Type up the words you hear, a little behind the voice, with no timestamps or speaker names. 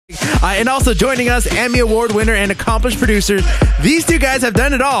And also joining us, Emmy Award winner and accomplished producers. These two guys have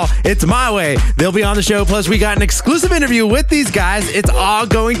done it all. It's MaWayy. They'll be on the show. Plus, we got an exclusive interview with these guys. It's all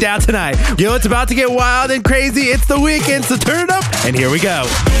going down tonight. Yo, it's about to get wild and crazy. It's the weekend, so turn it up. And here we go.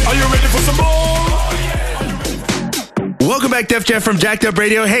 Are you ready for some more? Welcome back, Def Jeff from Jacked Up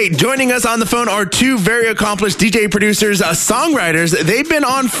Radio. Hey, joining us on the phone are two very accomplished DJ producers, songwriters. They've been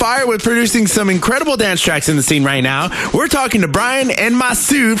on fire with producing some incredible dance tracks in the scene right now. We're talking to Brian and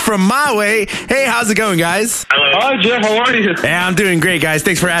Masoud from MaWayy. Hey, how's it going, guys? Hello. Hi, Jeff. How are you? Yeah, I'm doing great, guys.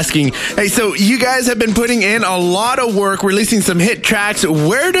 Thanks for asking. Hey, so you guys have been putting in a lot of work, releasing some hit tracks.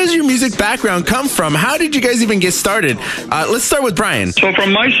 Where does your music background come from? How did you guys even get started? Let's start with Brian. So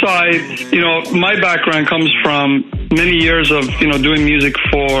from my side, my background comes from many years of, doing music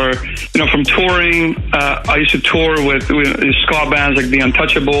for, from touring. I used to tour with ska bands like the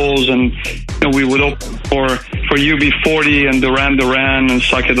Untouchables, and we would open for UB40 and Duran Duran and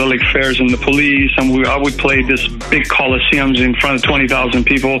Psychedelic Fairs and the Police, and I would play this big coliseums in front of 20,000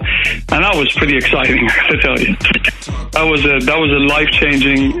 people, and that was pretty exciting, I gotta tell you. That was a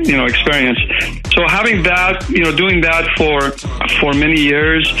life-changing, experience. So having that, doing that for many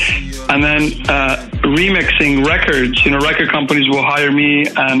years, and then remixing records. Record companies will hire me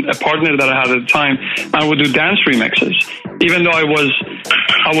and a partner that I had at the time, and I would do dance remixes. Even though I was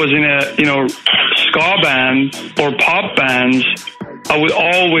in a ska band or pop bands, I would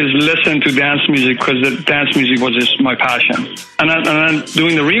always listen to dance music because the dance music was just my passion. And then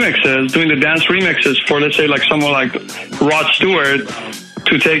doing the dance remixes for, let's say, like someone like Rod Stewart,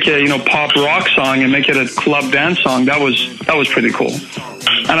 to take a pop rock song and make it a club dance song, that was pretty cool.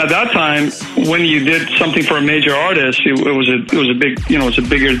 And at that time, when you did something for a major artist, it was a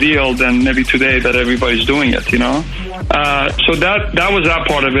bigger deal than maybe today that everybody's doing it, So that was that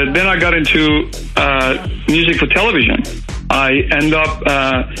part of it. Then I got into music for television. I end up,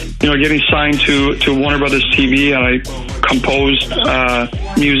 getting signed to Warner Brothers TV, and I composed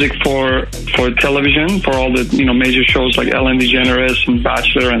music for television for all the major shows like Ellen DeGeneres and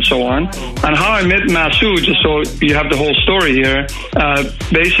Bachelor and so on. And how I met Masoud, just so you have the whole story here.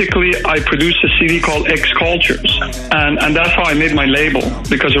 Basically, I produced a CD called X Cultures, and that's how I made my label.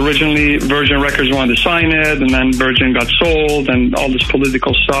 Because originally Virgin Records wanted to sign it, and then Virgin got sold, and all this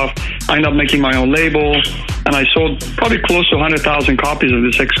political stuff. I ended up making my own label, and I sold probably close to 100,000 copies of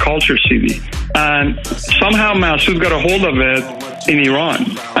this X Culture CD. And somehow Masoud got a hold of it in Iran,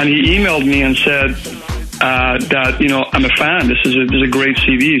 and he emailed me and said that I'm a fan. This is a great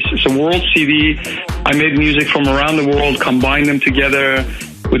CD. It's a world CD. I made music from around the world, combined them together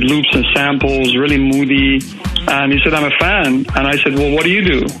with loops and samples, really moody. And he said, I'm a fan. And I said, well, what do you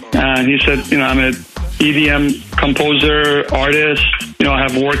do? And he said, I'm an EDM composer, artist. I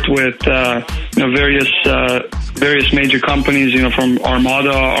have worked with various major companies, from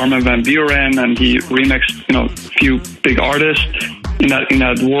Armada, Armin van Buuren, and he remixed, a few big artists in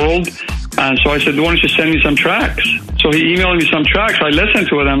that world. And so I said, why don't you send me some tracks? So he emailed me some tracks. I listened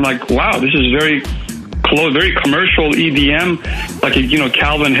to it. I'm like, wow, this is very close, very commercial EDM, like a,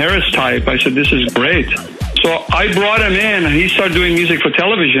 Calvin Harris type. I said, this is great. So I brought him in, and he started doing music for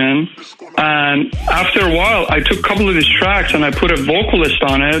television. And after a while, I took a couple of his tracks and I put a vocalist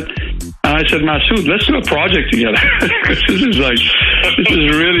on it. And I said, Masoud, let's do a project together. this is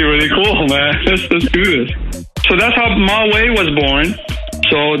really, really cool, man. Let's do this. So that's how MaWayy was born.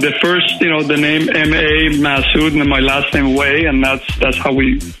 So the first, the name M.A. Masoud, and then my last name Way, and that's how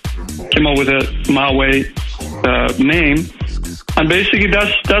we came up with a MaWayy name. And basically,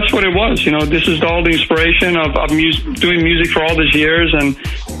 that's what it was. This is all the inspiration of doing music for all these years, and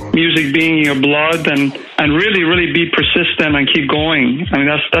music being in your blood, and really, really be persistent and keep going. I mean,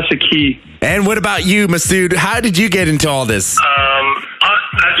 that's the key. And what about you, Masoud? How did you get into all this?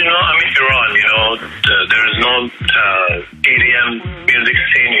 As you know, I'm in Iran. There's no EDM music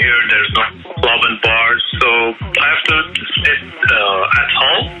scene here. There's no club and bars. So I have to sit at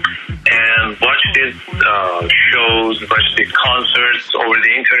home and watch these shows, watch these concerts over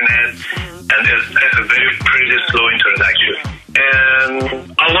the internet. And it's a very pretty slow internet, actually.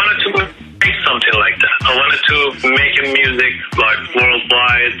 And I wanted to make something like that. I wanted to make a music like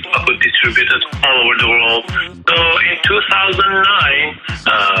worldwide. I could distribute it all over the world. So in 2009,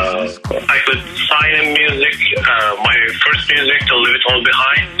 I could sign in music, my first music, to Leave It All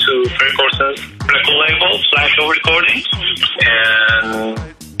Behind, to Frank Ocean's record label, Flashover Recordings. And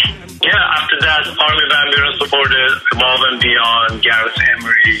yeah, after that, Armin van Buuren supported Above and Beyond, Gareth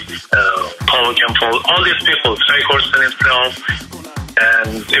Emery, Paul Campbell, all these people, Frank Ocean himself.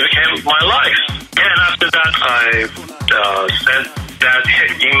 And it became my life. And after that, I sent that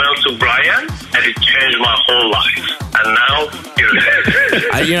email to Brian, and it changed my whole life. And now, here it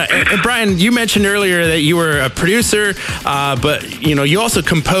is. And Brian, you mentioned earlier that you were a producer, but you also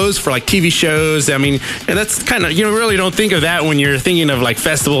compose for like TV shows. I mean, and that's kind of, you really don't think of that when you're thinking of like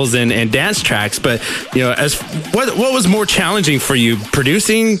festivals and dance tracks. But as what was more challenging for you,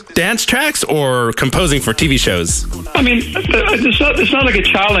 producing dance tracks or composing for TV shows? I mean, it's not like a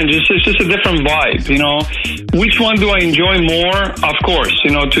challenge. It's just a different vibe. Which one do I enjoy more? Of course,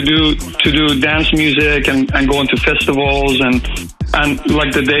 to do dance music and go into festivals and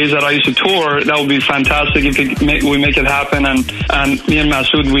like the days that I used to tour, that would be fantastic if we make it happen. And me and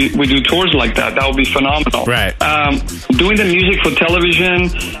Masoud, we do tours like that. That would be phenomenal. Right. Doing the music for television,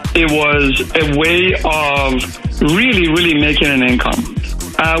 it was a way of really, really making an income.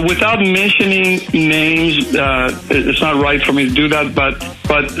 Without mentioning names, it's not right for me to do that, but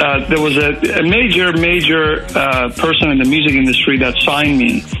there was a major person in the music industry that signed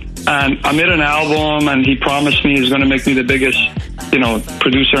me. And I made an album, and he promised me he's going to make me the biggest,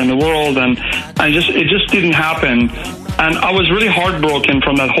 producer in the world, and it just didn't happen. And I was really heartbroken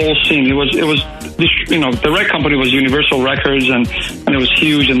from that whole scene. It was the record company was Universal Records, and it was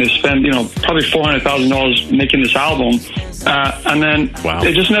huge, and they spent probably $400,000 making this album, and then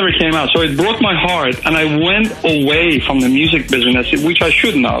It just never came out. So it broke my heart, and I went away from the music business, which I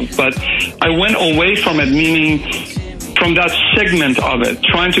shouldn't have, but I went away from it, meaning from that segment of it,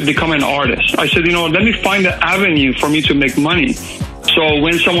 trying to become an artist. I said, let me find an avenue for me to make money. So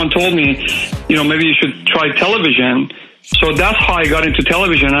when someone told me, maybe you should try television, so that's how I got into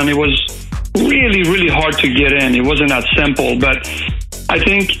television, and it was really, really hard to get in. It wasn't that simple, but I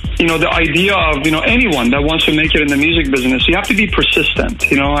think, the idea of, anyone that wants to make it in the music business, you have to be persistent.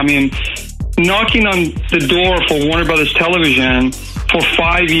 Knocking on the door for Warner Brothers Television for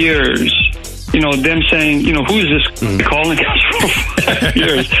 5 years, them saying, who is this calling us for 5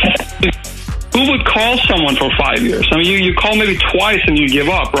 years? Who would call someone for 5 years? I mean, you call maybe twice and you give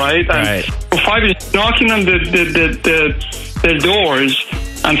up, right? Right. And for 5 years, knocking on the doors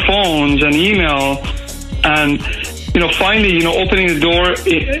and phones and email, and finally, opening the door,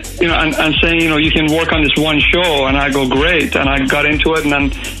 and saying, you can work on this one show, and I go, great, and I got into it, and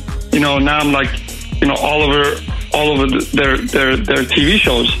then, now I'm like, all over their TV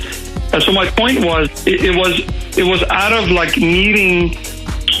shows. And so my point was, it was out of like needing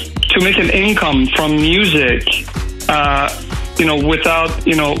to make an income from music,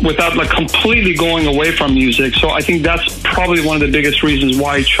 without like completely going away from music. So I think that's probably one of the biggest reasons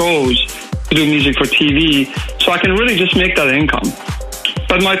why I chose to do music for TV, so I can really just make that income.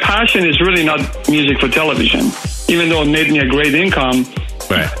 But my passion is really not music for television, even though it made me a great income.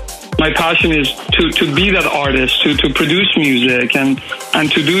 Right. My passion is to be that artist, to produce music and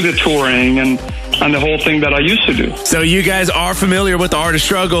to do the touring and the whole thing that I used to do. So you guys are familiar with the artist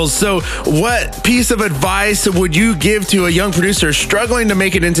struggles. So what piece of advice would you give to a young producer struggling to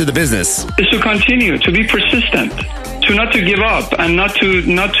make it into the business? Is to continue, to be persistent, to not to give up, and not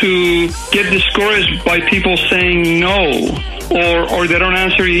to get discouraged by people saying no, or they don't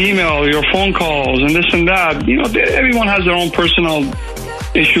answer your email or your phone calls and this and that. Everyone has their own personal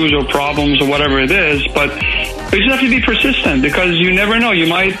issues or problems or whatever it is, but you just have to be persistent, because you never know. You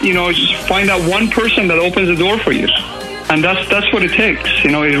might, just find that one person that opens the door for you. And that's what it takes.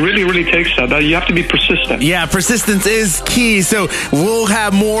 It really, really takes that. You have to be persistent. Yeah, persistence is key. So we'll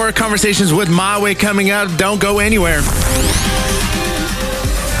have more conversations with MaWayy coming up. Don't go anywhere.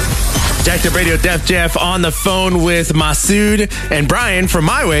 Jacked Up Radio, Def Jeff on the phone with Masoud and Brian from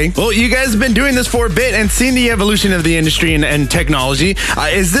MaWayy. Well, you guys have been doing this for a bit and seen the evolution of the industry and technology.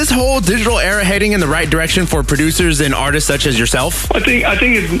 Is this whole digital era heading in the right direction for producers and artists such as yourself? I think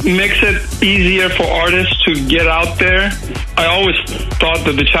it makes it easier for artists to get out there. I always thought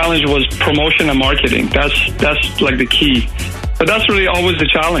that the challenge was promotion and marketing. That's like the key. But that's really always the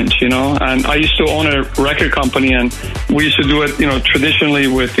challenge, And I used to own a record company, and we used to do it, traditionally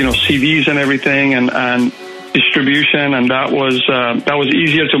with, CDs and everything and distribution. And that was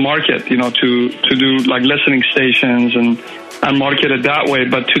easier to market, to do like listening stations and market it that way.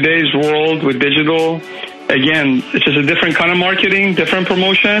 But today's world with digital, again, it's just a different kind of marketing, different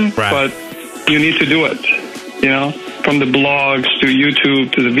promotion, right. But you need to do it, from the blogs to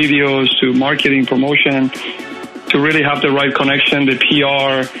YouTube to the videos to marketing, promotion, to really have the right connection, the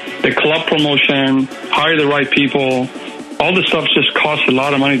PR, the club promotion, hire the right people. All this stuff just costs a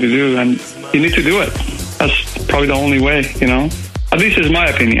lot of money to do, and you need to do it. That's probably the only way, At least is my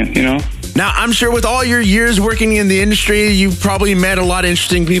opinion, Now, I'm sure with all your years working in the industry, you've probably met a lot of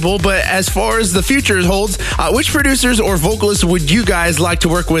interesting people, but as far as the future holds, which producers or vocalists would you guys like to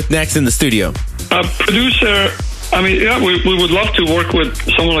work with next in the studio? A producer I mean, yeah, we would love to work with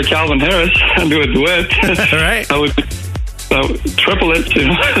someone like Calvin Harris and do a duet. Right. That would triple it, you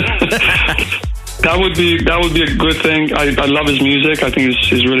know. That would be a good thing. I love his music. I think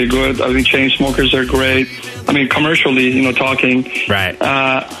he's really good. I think Chainsmokers are great. I mean, commercially, you know, talking. Right.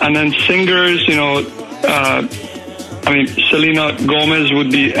 And then singers, you know, I mean, Selena Gomez would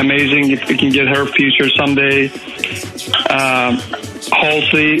be amazing if we can get her featured someday.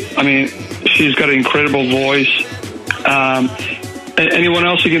 Halsey, I mean, she's got an incredible voice. Anyone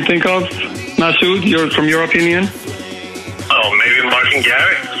else you can think of? Masoud, from your opinion? Oh, maybe Martin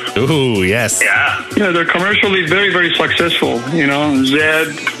Garrix. Ooh, yes. Yeah. Yeah, they're commercially very, very successful. You know,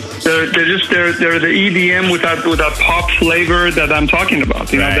 Zed. They're the EDM with that pop flavor that I'm talking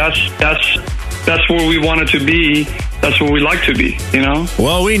about. You know, that's where we want it to be. That's where we like to be, you know?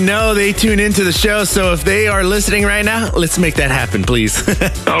 Well, we know they tune into the show, so if they are listening right now, let's make that happen, please.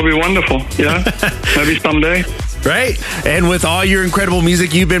 That would be wonderful, yeah. Maybe someday. Right? And with all your incredible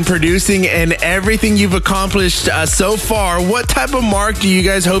music you've been producing and everything you've accomplished so far, what type of mark do you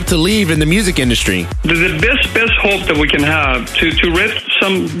guys hope to leave in the music industry? The best hope that we can have to write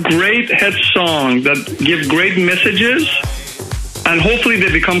some great hit songs that give great messages, and hopefully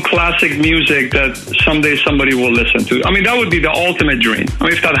they become classic music that someday somebody will listen to. I mean, that would be the ultimate dream. I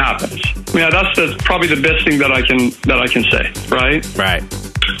mean, if that happens. Yeah, that's probably the best thing that I can say, right? Right.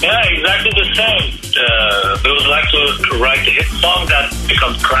 Yeah, exactly the same. We would like to write a hit song that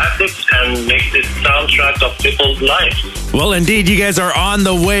becomes classics and make this soundtrack of people's lives. Well, indeed, you guys are on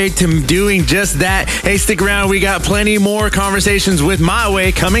the way to doing just that. Hey, stick around. We got plenty more conversations with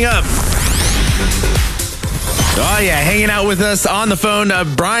MaWayy coming up. Oh, yeah, hanging out with us on the phone,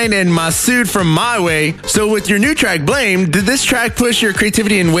 Brian and Masoud from MaWayy. So with your new track, Blame, did this track push your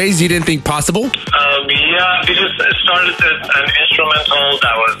creativity in ways you didn't think possible? Yeah, we just started as an instrumental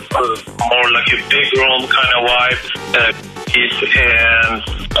that was more like a big room kind of vibe. And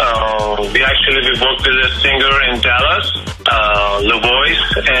we worked with a singer in Dallas, The Voice,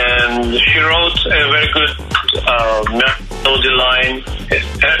 and she wrote a very good melody line.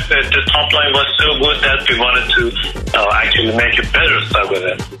 The top line was so good that we wanted to actually make a better start with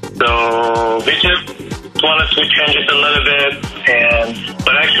it. So we just wanted to change it a little bit,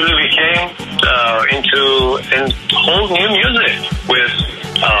 but actually we came into a whole new music with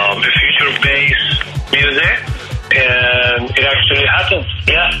a future bass music, and it actually happened.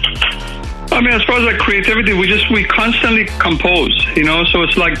 Yeah. I mean, as far as like creativity, we constantly compose, you know, so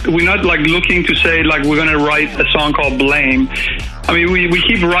it's like we're not like looking to say like we're going to write a song called Blame. I mean, we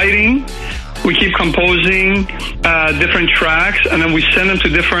keep writing, we keep composing different tracks, and then we send them to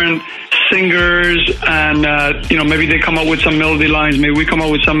different singers, and you know, maybe they come up with some melody lines, maybe we come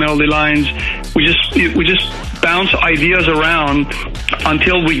up with some melody lines. We just bounce ideas around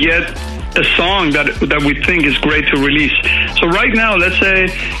until we get a song that we think is great to release. So right now, let's say,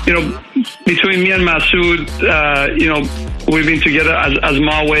 you know, between me and Masoud, you know, we've been together as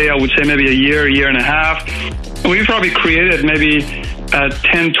MaWayy, I would say maybe a year and a half. And we've probably created maybe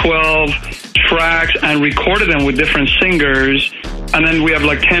 10, 12 tracks and recorded them with different singers. And then we have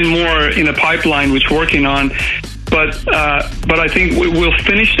like 10 more in the pipeline, which we're working on. But I think we'll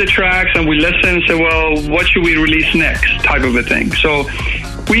finish the tracks and we listen and say, well, what should we release next, type of a thing. So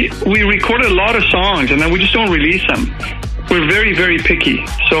we recorded a lot of songs and then we just don't release them. We're very, very picky.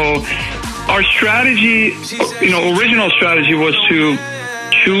 So our strategy, you know, original strategy was to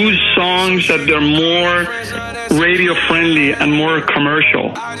choose songs that they're more radio friendly and more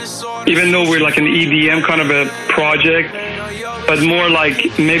commercial. Even though we're like an EDM kind of a project, but more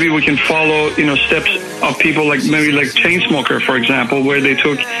like maybe we can follow, you know, steps of people like maybe like Chainsmoker, for example, where they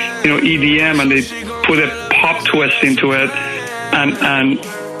took, you know, EDM and they put a pop twist into it, and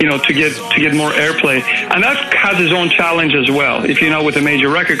you know, to get more airplay. And that has its own challenge as well. If you know, with a major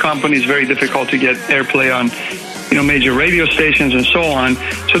record company, it's very difficult to get airplay on, you know, major radio stations and so on.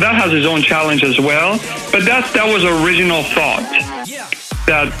 So that has its own challenge as well. But that was original thought,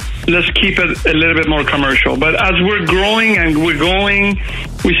 that let's keep it a little bit more commercial. But as we're growing and we're going,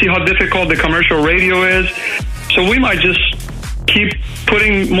 we see how difficult the commercial radio is. So we might just keep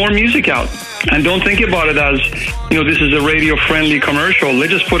putting more music out and don't think about it as, you know, this is a radio-friendly commercial.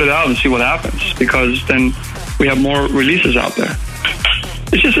 Let's just put it out and see what happens, because then we have more releases out there.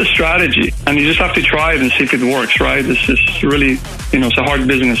 it's just a strategy, and you just have to try it and see if it works, right? It's just really, it's a hard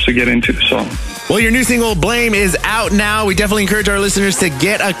business to get into, so. Well, your new single, Blame, is out now. We definitely encourage our listeners to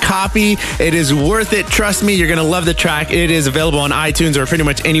get a copy. It is worth it. Trust me, you're going to love the track. It is available on iTunes or pretty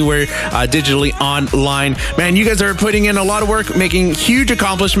much anywhere digitally online. Man, you guys are putting in a lot of work, making huge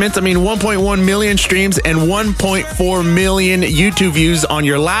accomplishments. I mean, 1.1 million streams and 1.4 million YouTube views on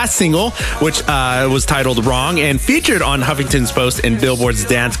your last single, which was titled Wrong and featured on Huffington's Post and Billboard's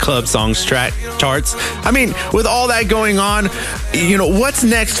Dance Club Songs charts. I mean, with all that going on, what's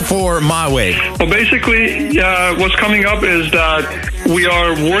next for MaWayy? Well, basically, what's coming up is that we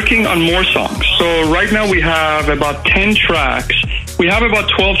are working on more songs. So right now we have about 10 tracks. We have about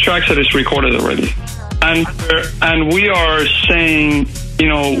 12 tracks that is recorded already. And we are saying,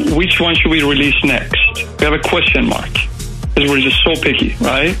 which one should we release next? We have a question mark because we're just so picky,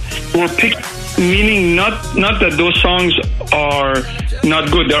 right? We're picky, meaning not that those songs are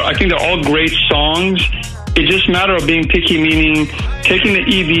not good. I think they're all great songs. It's just a matter of being picky, meaning taking the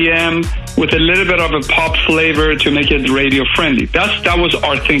EDM with a little bit of a pop flavor to make it radio friendly. That was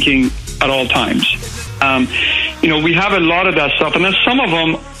our thinking at all times. We have a lot of that stuff, and then some of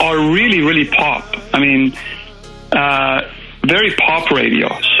them are really, really pop. I mean, very pop radio.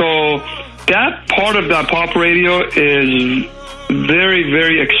 So that part of that pop radio is very,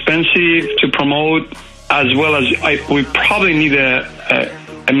 very expensive to promote, as well as we probably need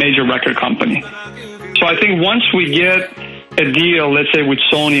a major record company. So I think once we get a deal, let's say with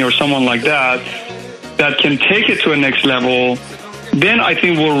Sony or someone like that can take it to a next level, then I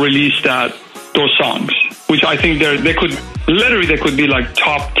think we'll release those songs, which I think they could be like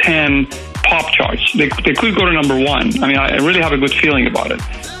top 10 pop charts. They could go to number 1. I mean, I really have a good feeling about it.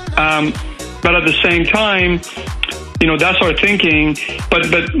 But at the same time, that's our thinking. But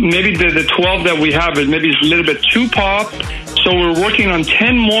maybe the 12 that we have is maybe a little bit too pop. So we're working on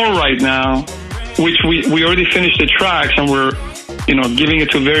 10 more right now, which we already finished the tracks, and we're giving it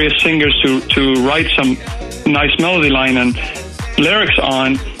to various singers to write some nice melody line and lyrics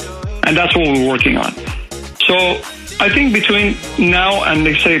on, and that's what we're working on. So I think between now and,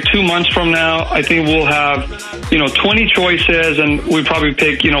 they say, 2 months from now, I think we'll have 20 choices, and we probably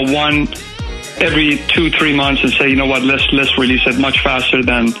pick one every 2-3 months and say, let's release it much faster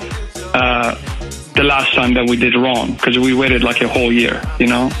than the last time that we did Wrong, because we waited like a whole year.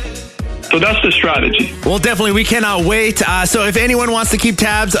 So that's the strategy. Well, definitely, we cannot wait. So if anyone wants to keep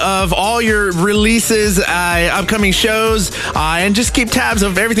tabs of all your releases, upcoming shows, and just keep tabs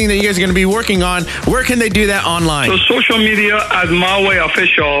of everything that you guys are going to be working on, where can they do that online? So social media at MaWayy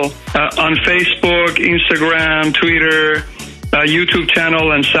Official on Facebook, Instagram, Twitter, YouTube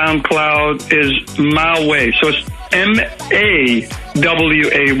channel, and SoundCloud is MaWayy. So it's MaWayy.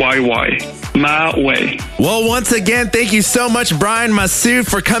 MaWayy. Well, once again, thank you so much, Brian Masoud,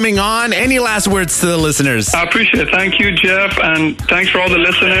 for coming on. Any last words to the listeners? I appreciate it. Thank you, Jeff, and thanks for all the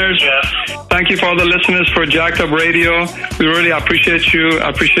listeners. Thank you for all the listeners for Jacked Up Radio. We really appreciate you. I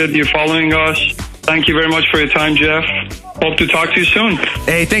appreciate you following us. Thank you very much for your time, Jeff. Hope to talk to you soon.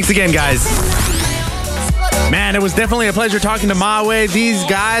 Hey, thanks again, guys. Man, it was definitely a pleasure talking to MaWayy. These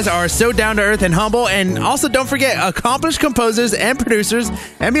guys are so down to earth and humble. And also, don't forget, accomplished composers and producers,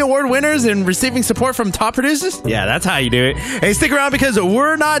 Emmy Award winners, and receiving support from top producers. Yeah, that's how you do it. Hey, stick around, because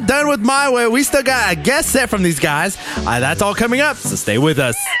we're not done with MaWayy. We still got a guest set from these guys. That's all coming up, so stay with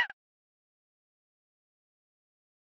us.